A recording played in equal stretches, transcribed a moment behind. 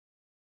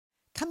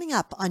Coming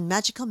up on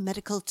Magical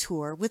Medical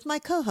Tour with my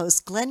co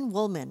host Glenn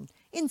Woolman,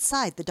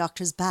 Inside the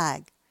Doctor's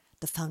Bag,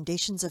 the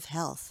Foundations of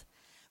Health.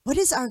 What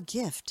is our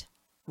gift?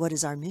 What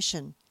is our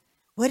mission?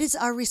 What is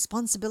our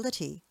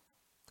responsibility?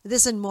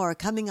 This and more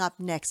coming up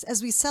next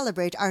as we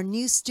celebrate our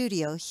new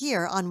studio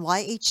here on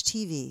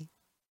YHTV.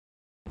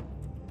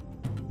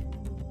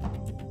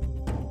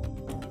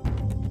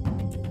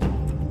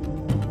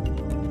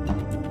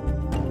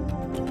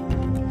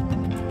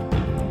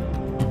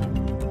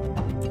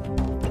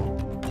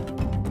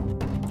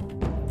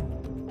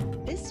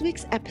 This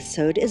week's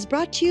episode is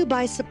brought to you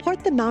by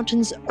Support the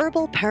Mountains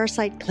Herbal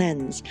Parasite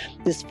Cleanse.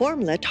 This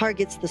formula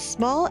targets the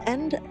small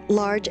and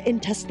large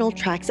intestinal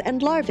tracts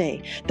and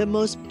larvae, the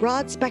most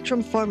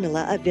broad-spectrum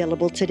formula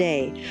available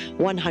today.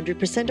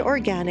 100%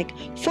 organic,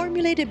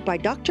 formulated by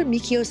Dr.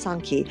 Mikio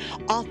Sankey,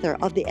 author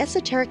of the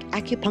Esoteric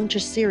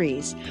Acupuncture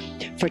series.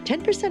 For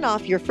 10%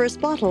 off your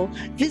first bottle,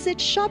 visit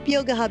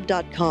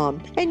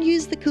shopyogahub.com and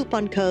use the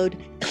coupon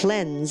code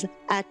CLEANSE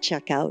at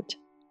checkout.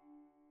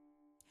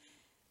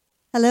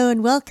 Hello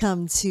and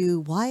welcome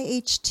to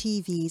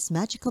YHTV's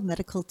Magical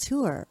Medical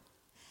Tour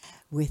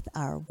with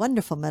our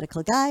wonderful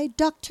medical guide,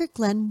 Dr.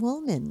 Glenn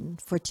Woolman,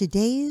 for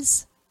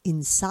today's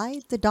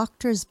Inside the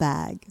Doctor's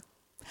Bag.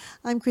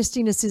 I'm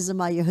Christina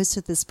Suzuma, your host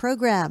of this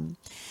program,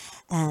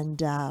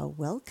 and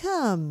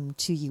welcome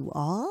to you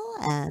all,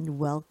 and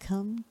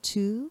welcome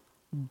to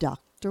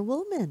Dr.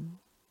 Woolman.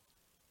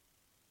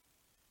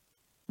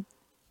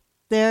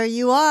 There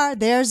you are.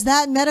 There's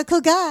that medical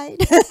guide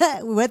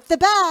with the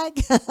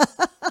bag.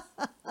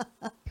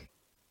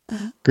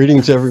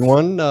 Greetings,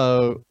 everyone.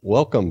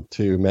 Welcome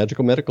to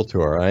Magical Medical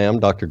Tour. I am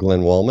Dr.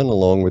 Glenn Woolman,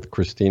 along with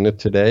Christina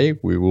today.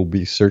 We will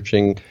be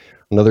searching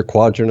another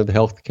quadrant of the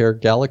healthcare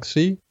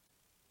galaxy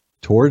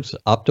towards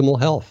optimal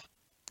health.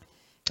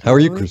 How are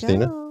you,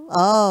 Christina? Go.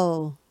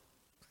 Oh,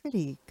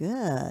 pretty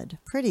good.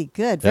 Pretty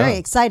good. Very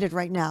excited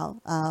right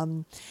now.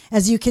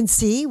 As you can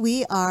see,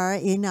 we are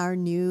in our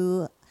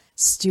new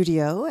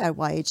studio at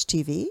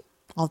YHTV.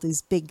 All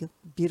these big,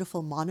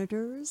 beautiful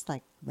monitors,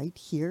 like right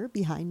here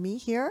behind me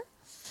here.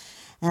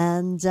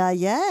 And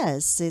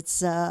yes,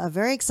 it's a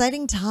very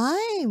exciting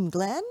time,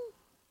 Glenn.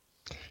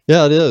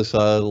 Yeah, it is.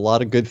 A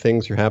lot of good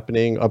things are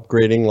happening,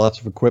 upgrading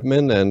lots of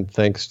equipment, and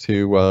thanks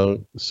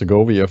to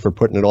Segovia for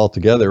putting it all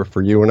together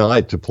for you and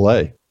I to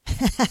play.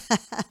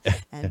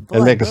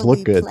 and make us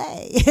look good.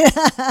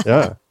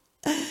 Yeah.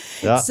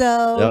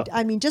 So,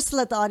 I mean, just to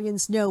let the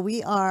audience know,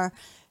 we are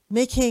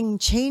making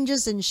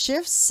changes and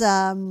shifts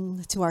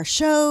to our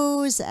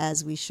shows,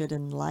 as we should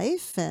in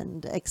life,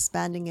 and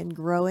expanding and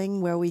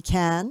growing where we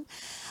can.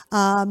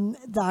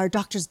 Our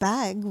Doctor's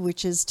Bag,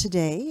 which is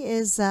today,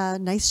 is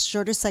nice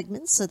shorter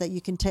segments so that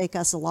you can take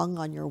us along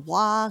on your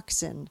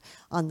walks and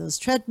on those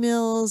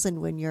treadmills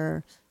and when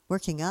you're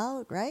working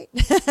out, right?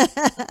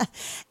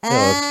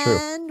 That's true.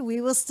 And we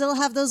will still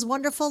have those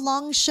wonderful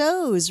long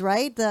shows,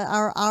 right?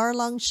 Our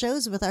hour-long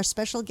shows with our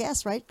special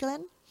guests, right,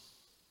 Glenn?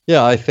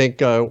 Yeah, I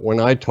think when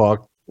I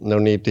talk, no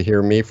need to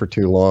hear me for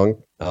too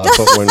long. But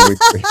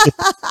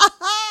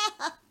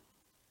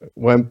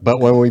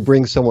when we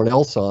bring someone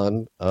else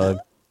on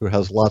who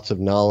has lots of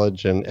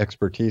knowledge and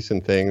expertise in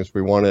things,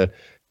 we want to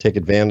take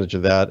advantage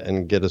of that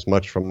and get as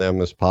much from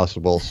them as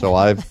possible. So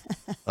I've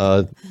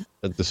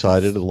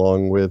decided,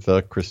 along with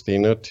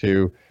Christina,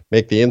 to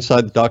make the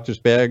Inside the Doctor's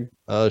Bag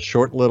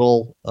short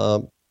little.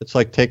 It's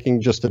like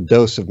taking just a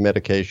dose of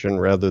medication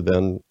rather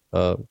than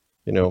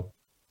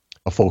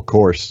a full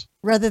course.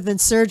 Rather than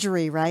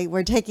surgery, right?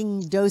 We're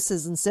taking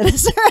doses instead of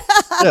surgery.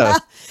 Yeah.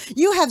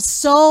 You have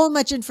so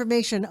much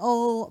information.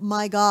 Oh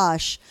my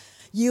gosh.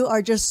 You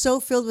are just so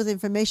filled with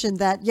information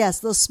that,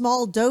 yes, those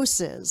small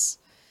doses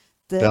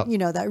that,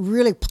 that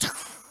really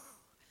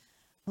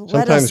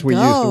Sometimes we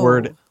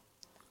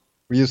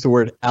use the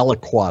word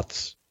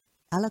aliquots.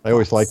 I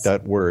always like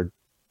that word.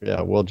 Yeah,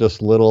 well,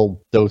 just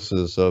little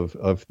doses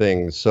of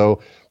things.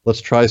 So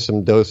let's try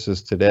some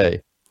doses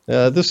today.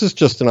 This is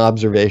just an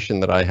observation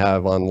that I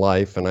have on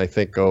life, and I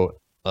think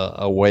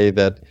a way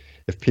that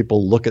if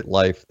people look at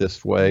life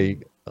this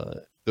way,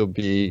 they'll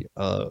be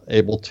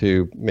able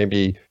to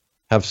maybe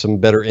have some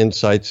better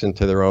insights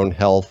into their own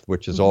health,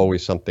 which is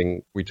always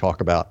something we talk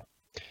about.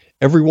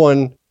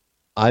 Everyone,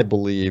 I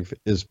believe,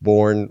 is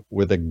born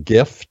with a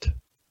gift,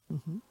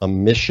 a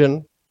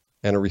mission,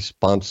 and a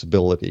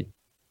responsibility.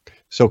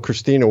 So,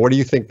 Christina, what do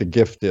you think the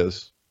gift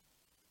is?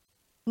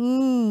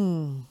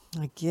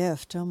 A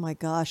gift. Oh my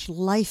gosh.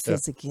 Life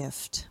is a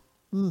gift.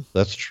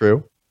 That's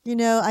true.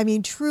 I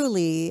mean,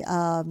 truly,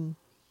 well,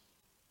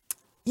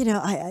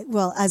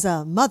 as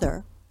a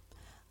mother,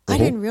 I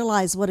didn't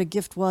realize what a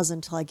gift was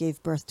until I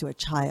gave birth to a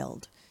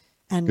child.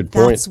 And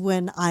that's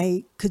when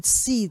I could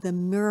see the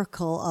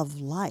miracle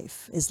of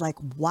life. Is like,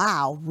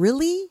 wow,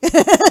 really?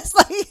 It's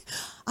like,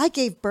 I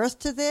gave birth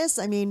to this.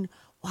 I mean,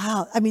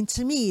 wow. I mean,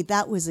 to me,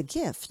 that was a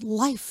gift.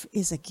 Life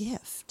is a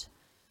gift.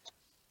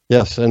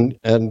 Yes,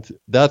 and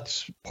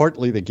that's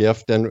partly the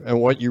gift.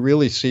 And what you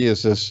really see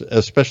is this,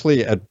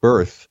 especially at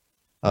birth,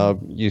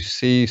 you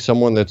see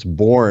someone that's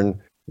born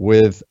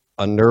with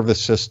a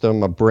nervous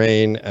system, a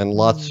brain, and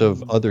lots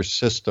of other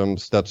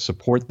systems that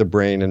support the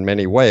brain in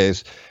many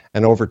ways.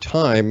 And over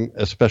time,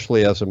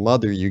 especially as a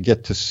mother, you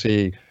get to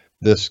see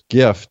this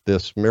gift,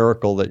 this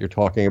miracle that you're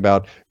talking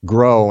about,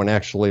 grow and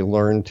actually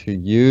learn to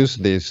use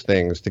these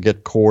things to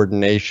get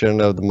coordination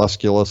of the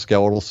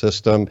musculoskeletal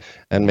system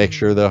and make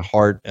sure the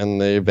heart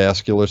and the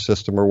vascular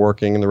system are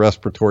working and the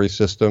respiratory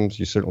systems.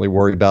 You certainly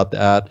worry about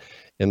that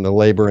in the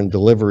labor and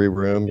delivery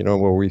room,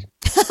 where we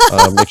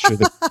make sure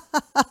the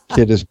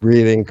kid is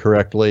breathing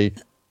correctly.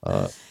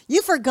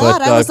 You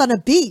forgot I was on a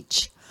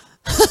beach.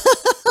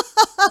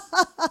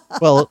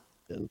 Well,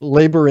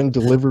 labor and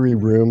delivery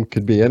room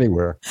could be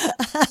anywhere.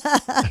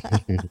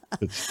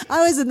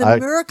 I was in the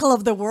miracle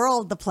of the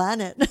world, the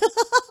planet.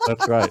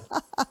 That's right.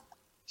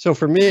 So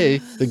for me,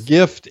 the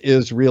gift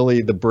is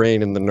really the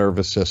brain and the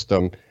nervous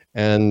system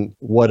and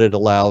what it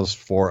allows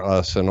for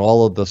us and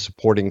all of the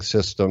supporting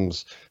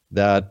systems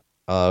that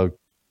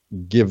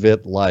give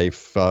it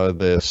life,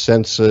 the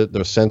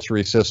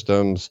sensory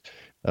systems,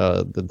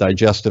 the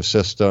digestive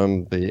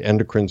system, the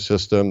endocrine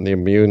system, the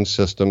immune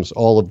systems,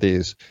 all of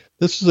these.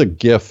 This is a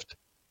gift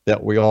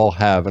that we all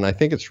have. And I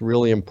think it's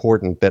really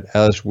important that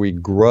as we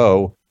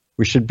grow,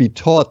 we should be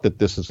taught that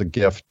this is a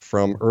gift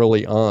from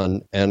early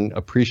on and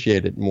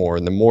appreciate it more.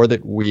 And the more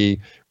that we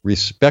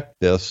respect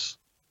this,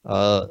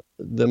 the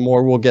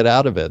more we'll get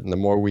out of it and the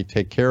more we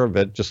take care of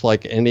it, just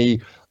like any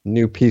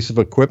new piece of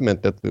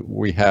equipment that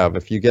we have.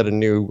 If you get a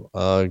new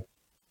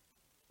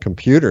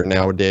computer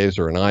nowadays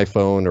or an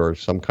iPhone or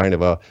some kind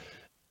of a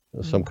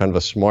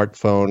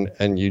smartphone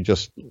and you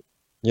just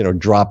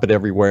drop it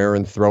everywhere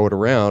and throw it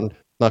around,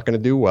 not going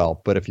to do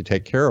well. But if you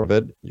take care of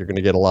it, you're going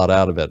to get a lot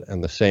out of it.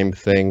 And the same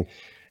thing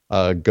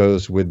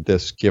goes with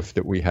this gift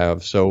that we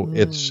have. So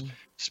it's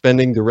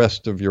spending the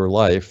rest of your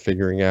life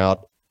figuring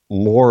out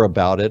more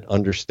about it,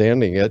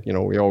 understanding it.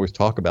 We always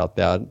talk about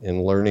that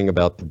in learning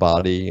about the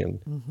body and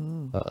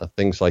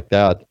things like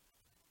that.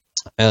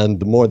 And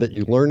the more that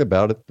you learn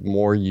about it, the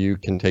more you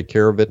can take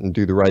care of it and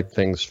do the right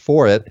things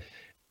for it.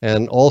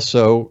 And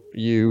also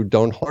you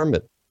don't harm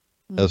it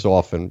as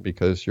often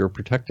because you're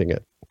protecting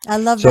it. I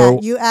love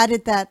that. You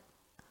added that,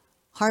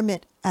 harm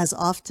it as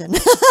often.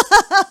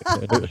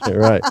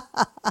 Right.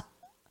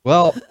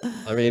 Well,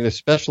 I mean,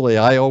 especially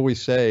I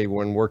always say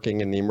when working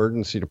in the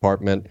emergency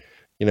department,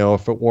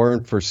 if it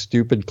weren't for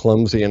stupid,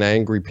 clumsy, and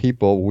angry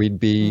people, we'd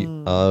be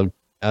out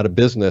of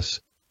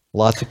business.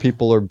 Lots of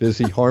people are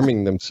busy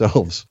harming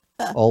themselves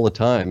all the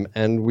time.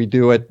 And we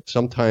do it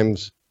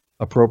sometimes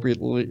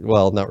appropriately,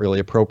 well, not really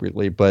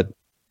appropriately, but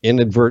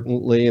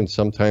inadvertently. And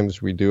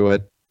sometimes we do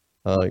it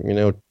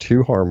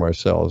to harm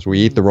ourselves. We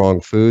eat the wrong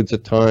foods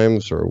at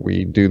times, or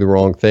we do the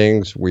wrong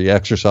things. We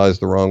exercise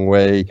the wrong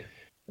way.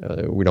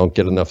 We don't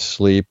get enough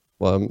sleep.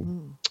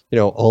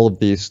 All of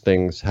these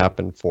things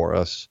happen for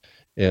us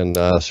in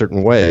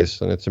certain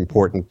ways, and it's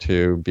important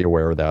to be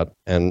aware of that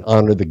and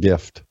honor the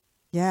gift.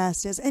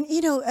 Yes. And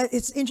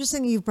it's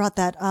interesting you brought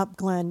that up,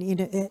 Glenn.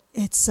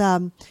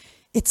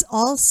 It's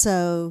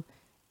also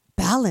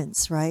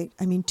balance, right?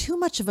 I mean, too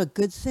much of a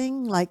good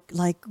thing, like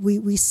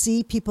we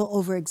see people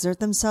overexert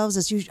themselves,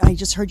 I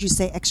just heard you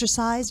say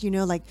exercise,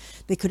 like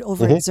they could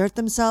overexert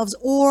themselves,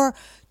 or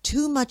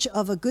too much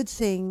of a good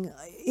thing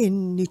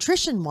in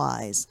nutrition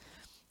wise,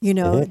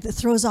 that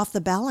throws off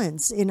the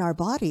balance in our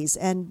bodies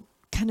and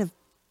kind of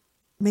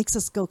makes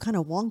us go kind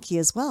of wonky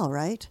as well,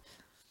 right?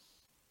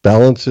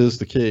 Balance is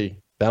the key.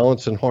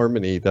 Balance and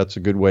harmony, that's a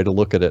good way to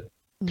look at it.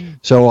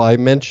 So I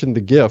mentioned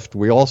the gift.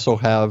 We also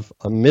have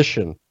a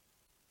mission.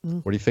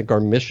 What do you think our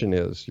mission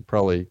is?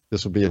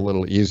 This will be a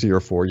little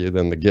easier for you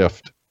than the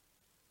gift.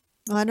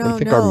 I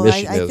don't know.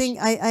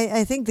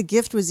 I think the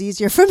gift was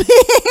easier for me.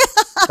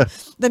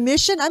 The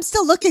mission, I'm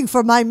still looking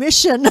for my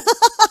mission.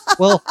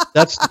 Well,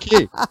 that's the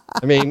key.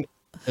 I mean,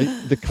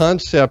 the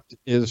concept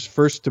is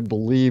first to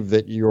believe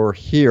that you're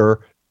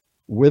here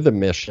with a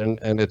mission,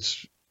 and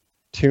it's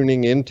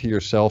tuning into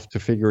yourself to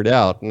figure it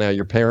out. Now,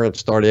 your parents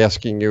start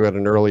asking you at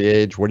an early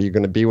age, what are you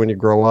going to be when you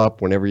grow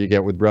up? Whenever you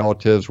get with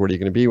relatives, what are you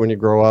going to be when you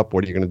grow up?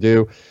 What are you going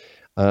to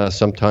do?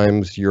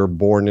 Sometimes you're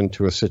born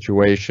into a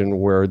situation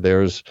where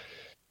there's,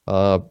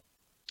 every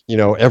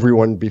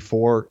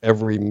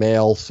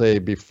male, say,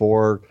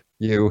 before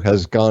you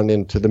has gone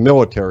into the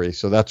military.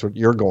 So that's what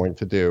you're going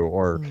to do.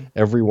 Or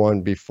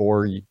everyone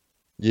before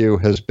you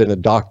has been a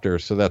doctor.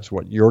 So that's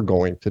what you're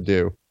going to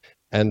do.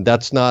 And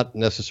that's not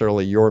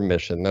necessarily your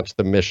mission. That's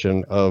the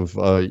mission of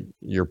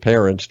your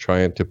parents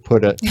trying to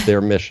put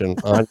their mission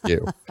on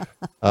you,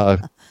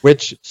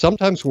 which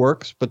sometimes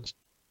works, but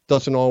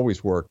doesn't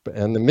always work.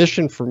 And the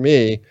mission for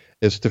me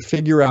is to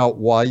figure out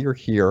why you're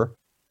here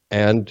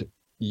and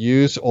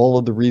use all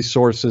of the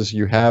resources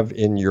you have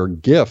in your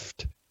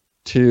gift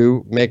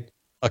to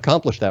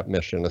accomplish that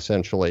mission,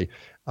 essentially.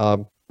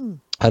 And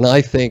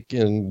I think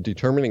in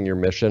determining your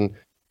mission,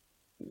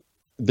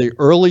 the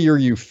earlier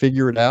you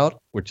figure it out,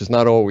 which is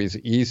not always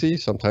easy,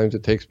 sometimes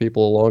it takes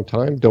people a long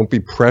time. Don't be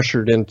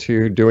pressured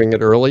into doing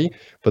it early,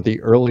 but the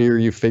earlier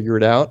you figure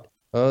it out,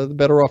 the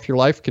better off your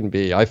life can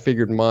be. I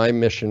figured my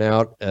mission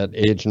out at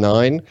age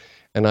 9,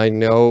 And I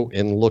know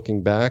in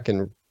looking back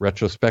and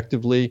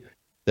retrospectively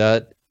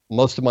that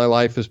most of my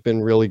life has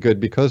been really good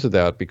because of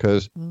that,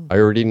 because I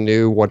already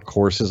knew what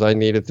courses I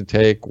needed to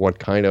take, what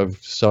kind of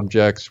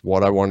subjects,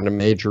 what I wanted to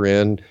major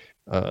in,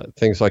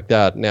 things like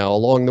that. Now,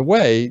 along the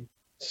way,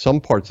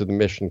 some parts of the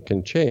mission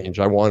can change.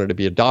 I wanted to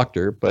be a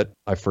doctor, but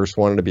I first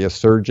wanted to be a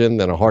surgeon,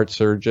 then a heart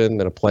surgeon,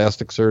 then a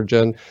plastic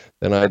surgeon.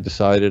 Then I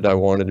decided I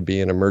wanted to be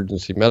in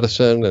emergency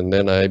medicine, and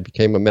then I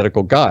became a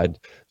medical guide.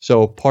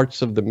 So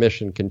parts of the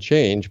mission can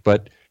change,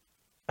 but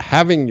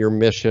having your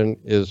mission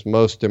is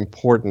most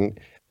important,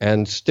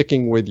 and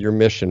sticking with your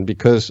mission,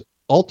 because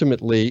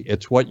ultimately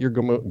it's what you're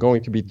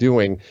going to be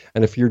doing.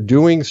 And if you're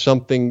doing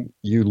something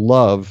you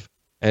love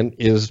and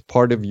is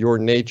part of your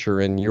nature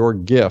and your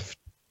gift,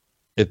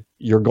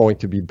 you're going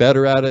to be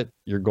better at it,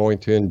 you're going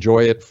to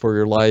enjoy it for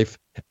your life,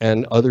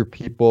 and other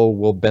people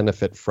will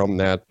benefit from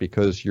that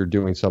because you're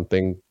doing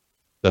something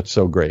that's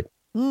so great.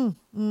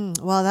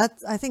 Well,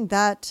 I think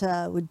that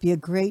would be a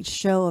great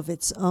show of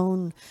its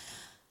own,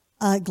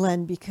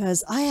 Glenn,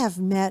 because I have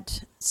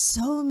met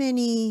so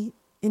many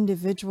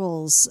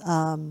individuals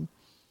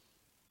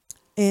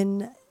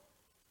in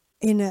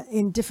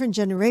different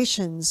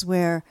generations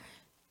where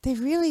they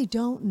really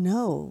don't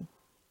know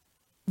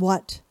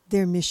what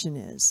their mission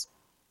is.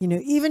 You know,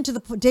 even to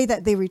the day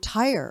that they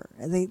retire,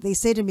 they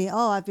say to me,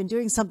 "Oh, I've been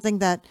doing something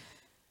that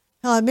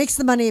it makes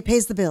the money, it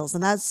pays the bills,"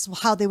 and that's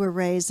how they were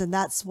raised, and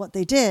that's what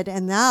they did.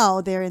 And now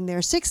they're in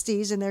their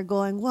 60s, and they're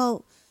going,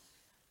 "Well,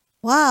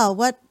 wow,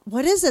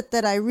 what is it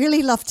that I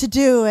really love to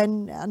do,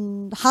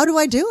 and how do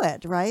I do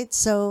it?" Right?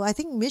 So I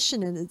think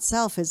mission in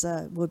itself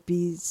would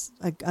be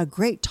a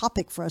great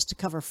topic for us to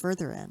cover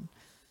further in.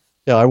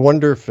 Yeah, I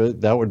wonder if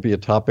that would be a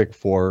topic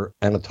for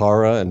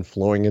Anatara and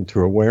flowing into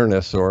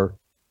awareness or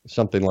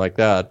something like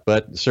that.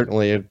 But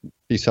certainly it'd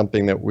be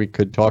something that we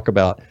could talk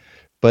about.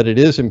 But it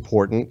is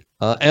important,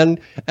 and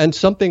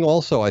something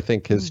also I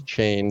think has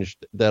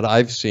changed that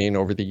I've seen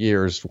over the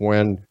years.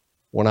 When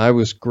I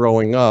was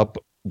growing up,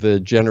 the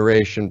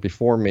generation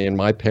before me and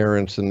my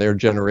parents and their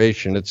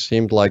generation, it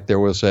seemed like there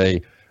was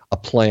a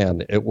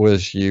plan. It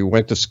was, you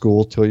went to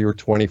school till you were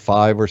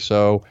 25 or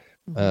so,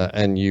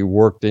 and you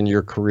worked in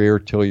your career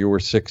till you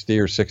were 60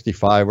 or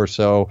 65 or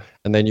so,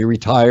 and then you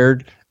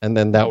retired, and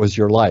then that was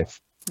your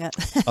life. Yeah.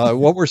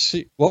 What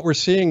we're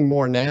seeing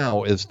more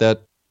now is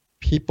that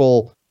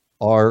people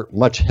are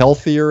much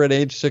healthier at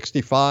age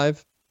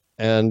 65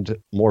 and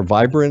more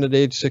vibrant at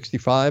age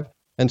 65.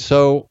 And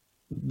so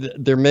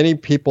there are many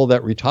people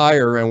that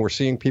retire, and we're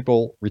seeing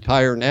people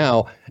retire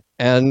now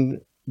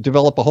and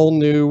develop a whole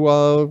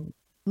new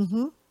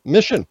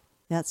mission.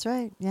 That's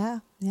right. Yeah.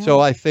 So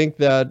I think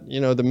that,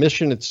 the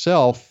mission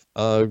itself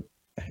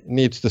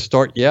needs to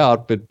start you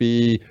out, but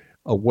be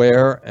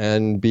aware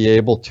and be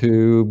able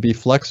to be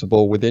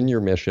flexible within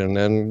your mission.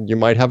 And you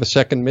might have a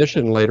second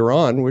mission later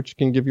on, which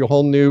can give you a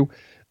whole new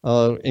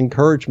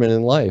encouragement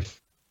in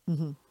life.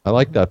 I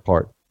like that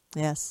part.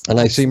 Yes. And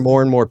I see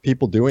more and more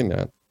people doing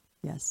that.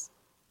 Yes.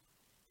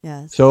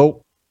 Yes.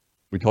 So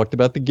we talked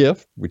about the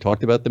gift. We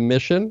talked about the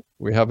mission.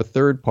 We have a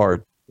third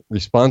part,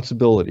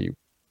 responsibility.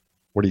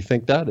 What do you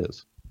think that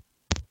is?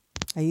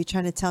 Are you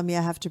trying to tell me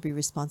I have to be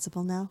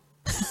responsible now?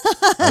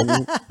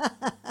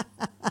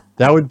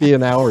 That would be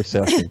an hour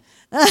session.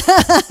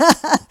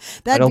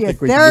 That'd be a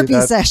therapy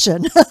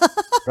session.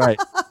 Right.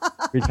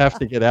 We'd have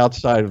to get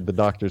outside of the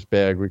doctor's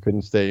bag. We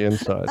couldn't stay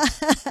inside.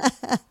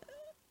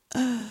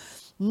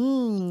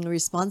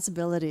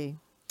 Responsibility.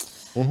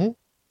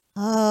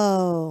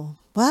 Oh,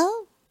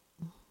 well,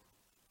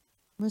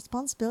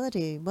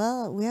 responsibility.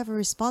 Well, we have a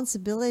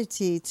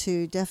responsibility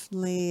to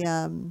definitely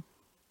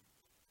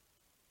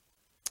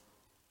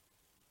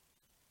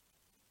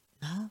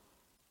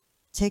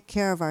take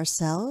care of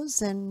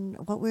ourselves and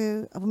what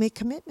we make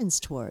commitments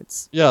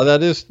towards. Yeah,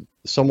 that is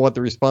somewhat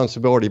the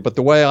responsibility. But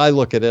the way I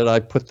look at it, I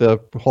put the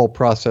whole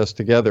process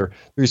together.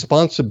 The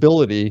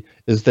responsibility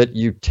is that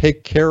you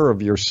take care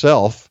of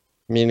yourself,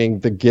 meaning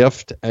the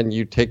gift, and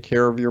you take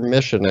care of your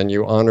mission, and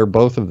you honor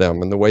both of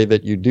them. And the way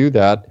that you do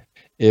that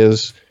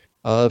is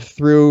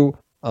through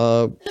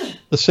the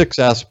 6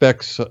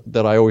 aspects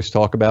that I always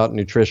talk about: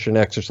 nutrition,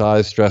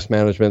 exercise, stress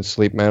management,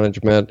 sleep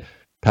management,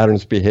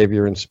 patterns,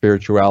 behavior, and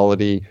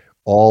spirituality,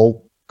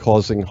 all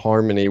causing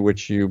harmony,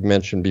 which you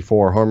mentioned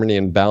before, harmony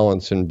and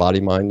balance in body,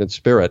 mind, and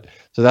spirit.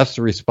 So that's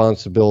the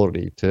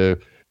responsibility, to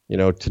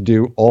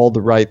do all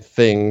the right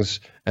things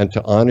and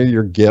to honor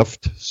your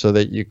gift so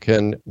that you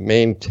can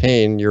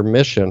maintain your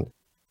mission.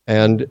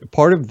 And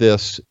part of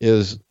this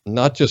is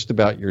not just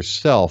about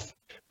yourself,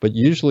 but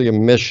usually a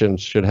mission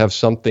should have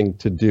something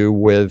to do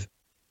with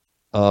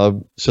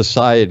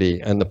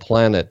society and the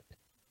planet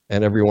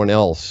and everyone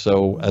else.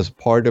 So as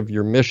part of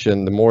your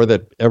mission, the more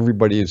that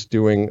everybody is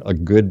doing a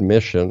good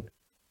mission,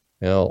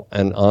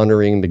 and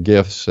honoring the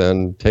gifts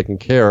and taking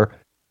care,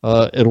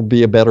 it'll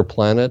be a better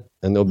planet,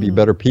 and there'll be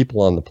better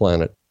people on the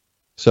planet.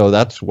 So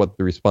that's what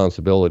the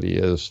responsibility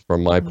is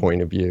from my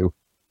point of view.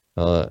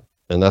 And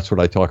that's what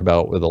I talk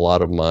about with a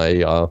lot of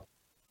my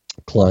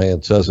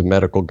clients as a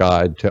medical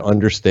guide: to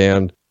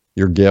understand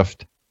your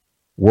gift,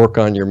 work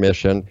on your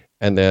mission,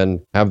 and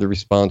then have the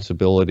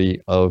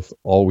responsibility of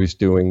always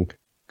doing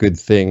good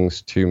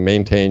things to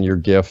maintain your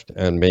gift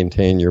and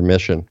maintain your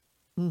mission.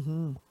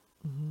 Mm-hmm.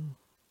 Mm-hmm.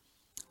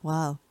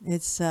 Wow.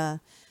 It's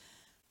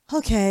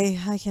okay.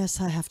 I guess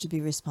I have to be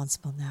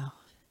responsible now.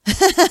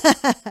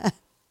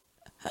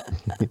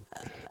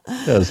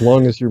 Yeah, as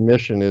long as your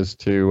mission is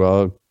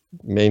to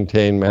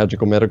maintain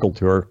Magical Medical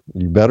Tour,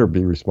 you better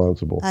be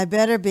responsible. I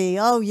better be.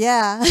 Oh,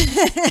 yeah.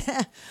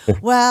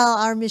 Well,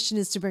 our mission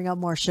is to bring out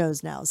more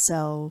shows now.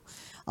 So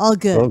all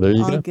good. Oh, there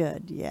you all go.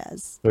 good.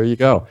 Yes. There you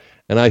go.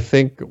 And I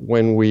think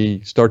when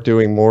we start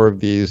doing more of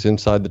these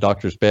inside the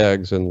doctor's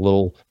bags and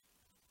little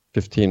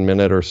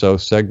 15-minute or so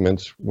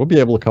segments, we'll be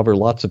able to cover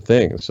lots of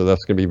things. So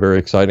that's going to be very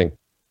exciting.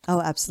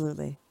 Oh,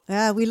 absolutely.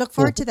 We look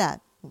forward to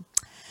that.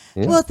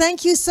 Yeah. Well,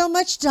 thank you so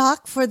much,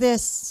 Doc, for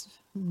this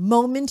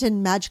moment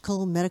in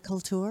Magical Medical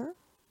Tour.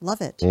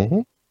 Love it. Mm-hmm.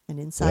 And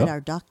inside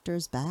our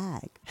doctor's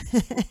bag.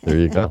 There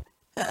you go.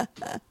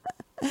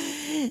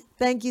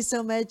 Thank you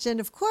so much. And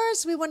of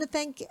course, we want to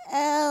thank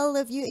all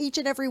of you, each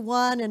and every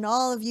one, and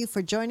all of you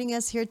for joining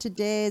us here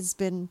today. It's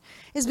been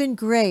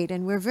great.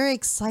 And we're very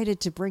excited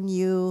to bring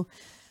you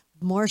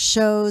more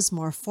shows,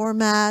 more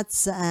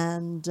formats.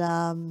 And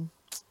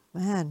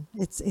man,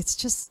 it's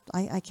just,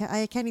 I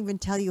can't even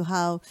tell you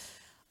how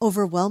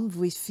overwhelmed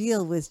we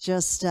feel with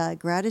just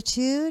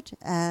gratitude,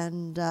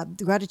 and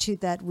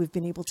gratitude that we've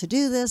been able to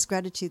do this,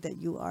 gratitude that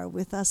you are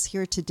with us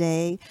here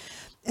today.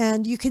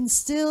 And you can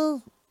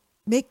still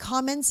make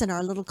comments in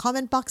our little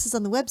comment boxes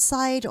on the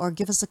website, or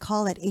give us a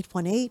call at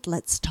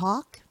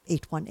 818-LETS-TALK,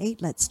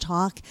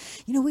 818-LETS-TALK.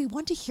 You know, we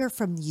want to hear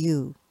from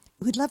you.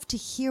 We'd love to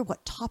hear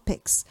what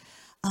topics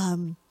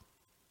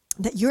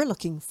that you're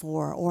looking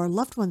for or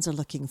loved ones are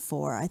looking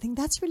for. I think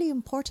that's really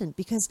important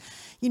because,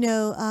 you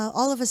know,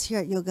 all of us here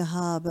at Yoga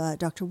Hub,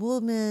 Dr.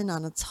 Woolman,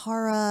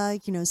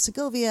 Anatara, you know,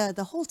 Segovia,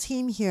 the whole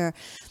team here,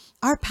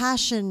 our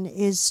passion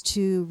is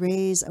to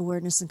raise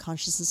awareness and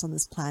consciousness on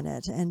this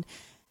planet. And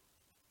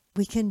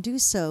we can do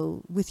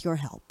so with your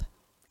help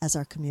as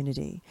our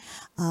community.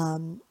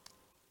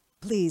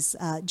 Please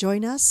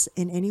join us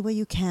in any way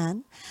you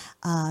can.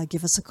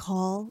 Give us a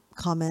call,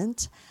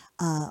 comment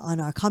on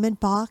our comment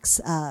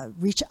box,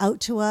 reach out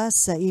to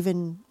us,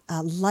 even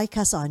like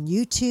us on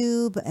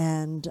YouTube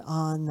and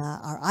on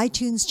our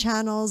iTunes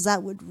channels.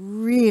 That would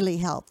really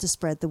help to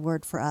spread the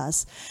word for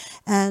us.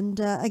 And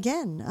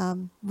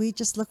again, we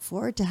just look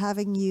forward to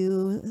having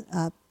you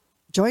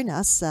join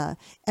us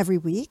every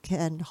week,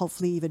 and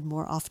hopefully even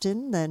more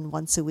often than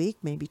once a week,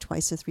 maybe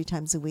twice or three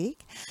times a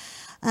week.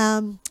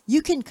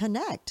 You can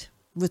connect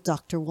with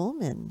Dr.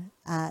 Woolman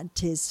at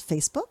his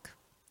Facebook,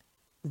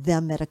 The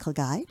Medical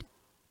Guide,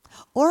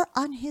 or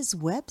on his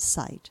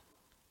website,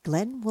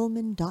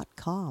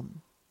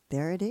 glennwoolman.com.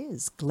 There it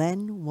is,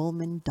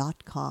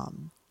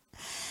 glennwoolman.com.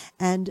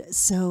 And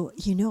so,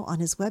 you know, on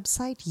his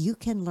website, you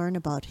can learn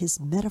about his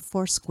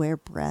Metaphor Square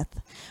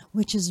Breath,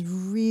 which is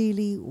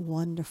really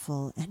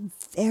wonderful and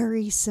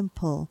very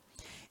simple.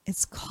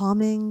 It's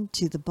calming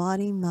to the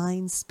body,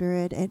 mind,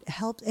 spirit. It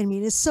helps. I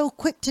mean, it's so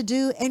quick to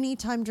do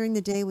anytime during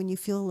the day when you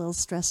feel a little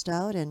stressed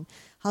out. And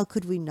how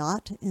could we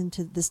not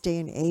into this day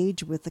and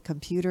age with the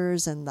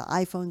computers and the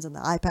iPhones and the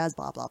iPads,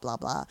 blah, blah, blah,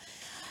 blah.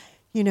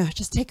 You know,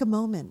 just take a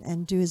moment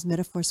and do his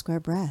Metaphor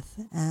Square Breath,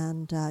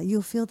 and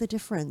you'll feel the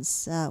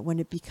difference when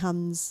it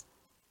becomes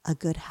a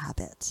good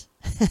habit.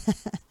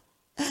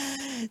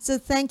 So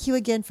thank you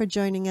again for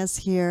joining us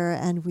here,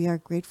 and we are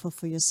grateful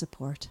for your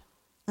support.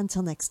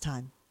 Until next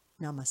time,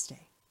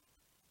 namaste.